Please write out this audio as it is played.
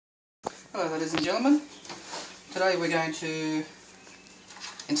Hello ladies and gentlemen, today we're going to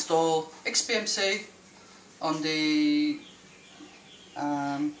install xbmc on the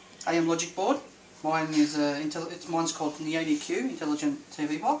AM logic board. Mine is mine's called Neoniq Intelligent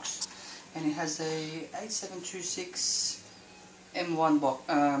TV Box, and it has a 8726 M1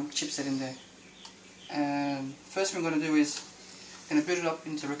 chipset in there. And first thing we're going to do is going to boot it up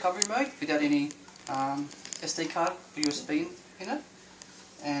into recovery mode without any SD card or USB in it.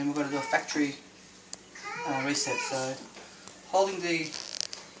 And we're going to do a factory reset. So holding the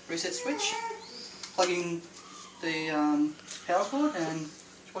reset switch, plugging the power cord, and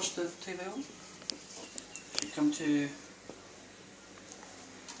watch the TV on. Should come to,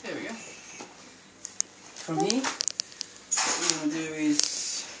 there we go. From here, what we're going to do is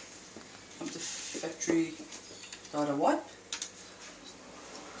come to factory data wipe,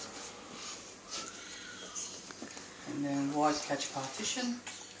 and then white catch partition.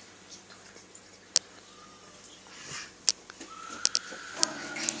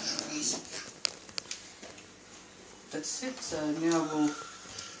 That's it. So now we'll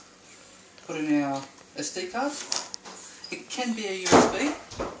put in our SD card. It can be a USB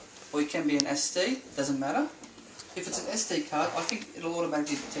or it can be an SD, doesn't matter. If it's an SD card, I think it'll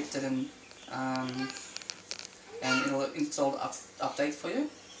automatically detect it and it'll install the update for you.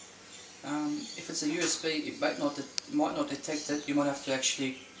 If it's a USB, it might not detect it. You might have to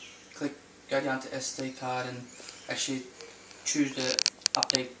actually go down to SD card and actually choose the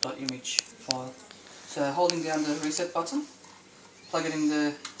update.image file. So holding down the reset button, plug it in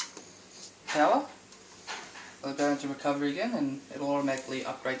the power, it'll go into recovery again and it'll automatically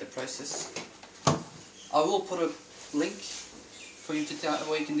upgrade the process. I will put a link for you to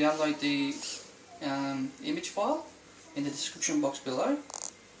where you can download the image file in the description box below.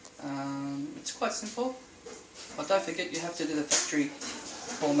 It's quite simple, but don't forget you have to do the factory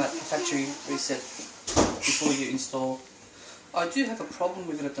format, factory reset before you install. I do have a problem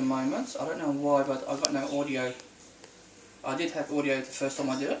with it at the moment. I don't know why, but I've got no audio. I did have audio the first time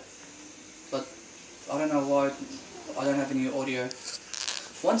I did it, but I don't know why I don't have any audio.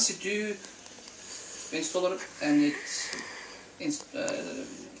 Once you do install it and it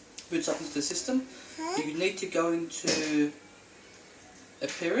boots up into the system, you need to go into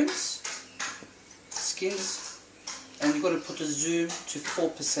appearance, skins, and you've got to put the zoom to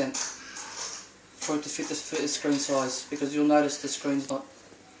 4%. For it to fit the screen size, because you'll notice the screen's not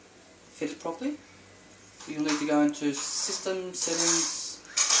fitted properly. You'll need to go into system settings,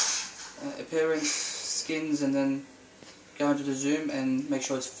 appearance, skins, and then go into the zoom and make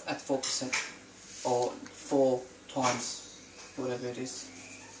sure it's at 4% or 4 times, whatever it is.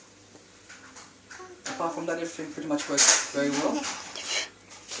 Apart from that, everything pretty much works very well.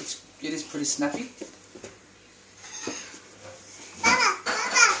 It is pretty snappy.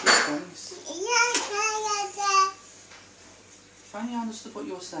 If only I understood what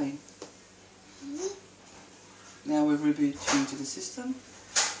you were saying. Now we're rebooting into the system.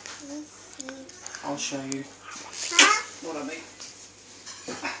 I'll show you what I mean.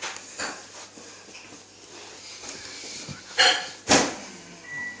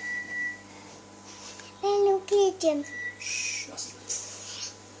 Shh,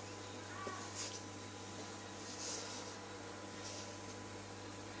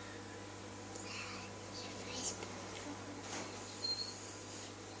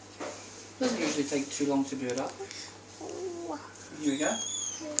 doesn't usually take too long to boot up. Here we go.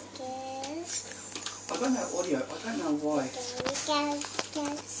 I don't have audio, I don't know why.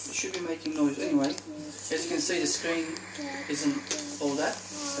 It should be making noise anyway. As you can see, the screen isn't all that.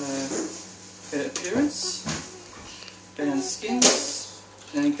 So, go to appearance, go down to skins,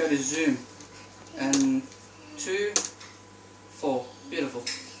 and then go to zoom. And 2, 4. Beautiful.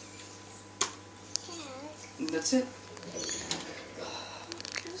 And that's it.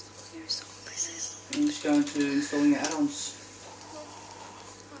 I'm just going to installing add-ons.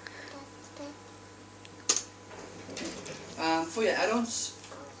 For your add-ons,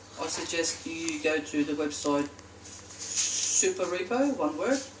 I suggest you go to the website Super Repo, one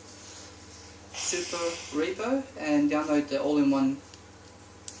word, Super Repo, and download the all-in-one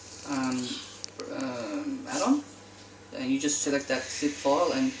add-on. And you just select that zip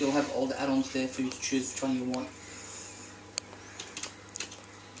file and you'll have all the add-ons there for you to choose which one you want.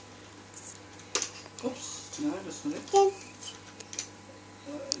 Oops, no, that's not it.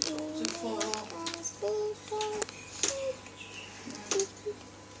 Zip file.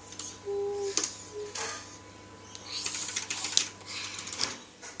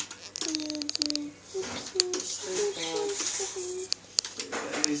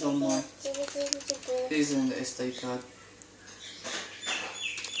 These are in the SD card.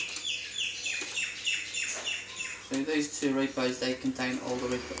 So these two repos, they contain all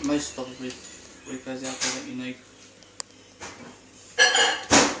the most of the repos out there that you need.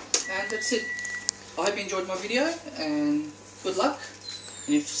 And that's it. I hope you enjoyed my video, and good luck.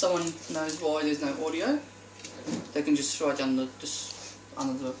 And if someone knows why there's no audio, they can just write down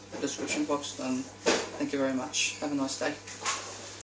under the description box. And thank you very much. Have a nice day.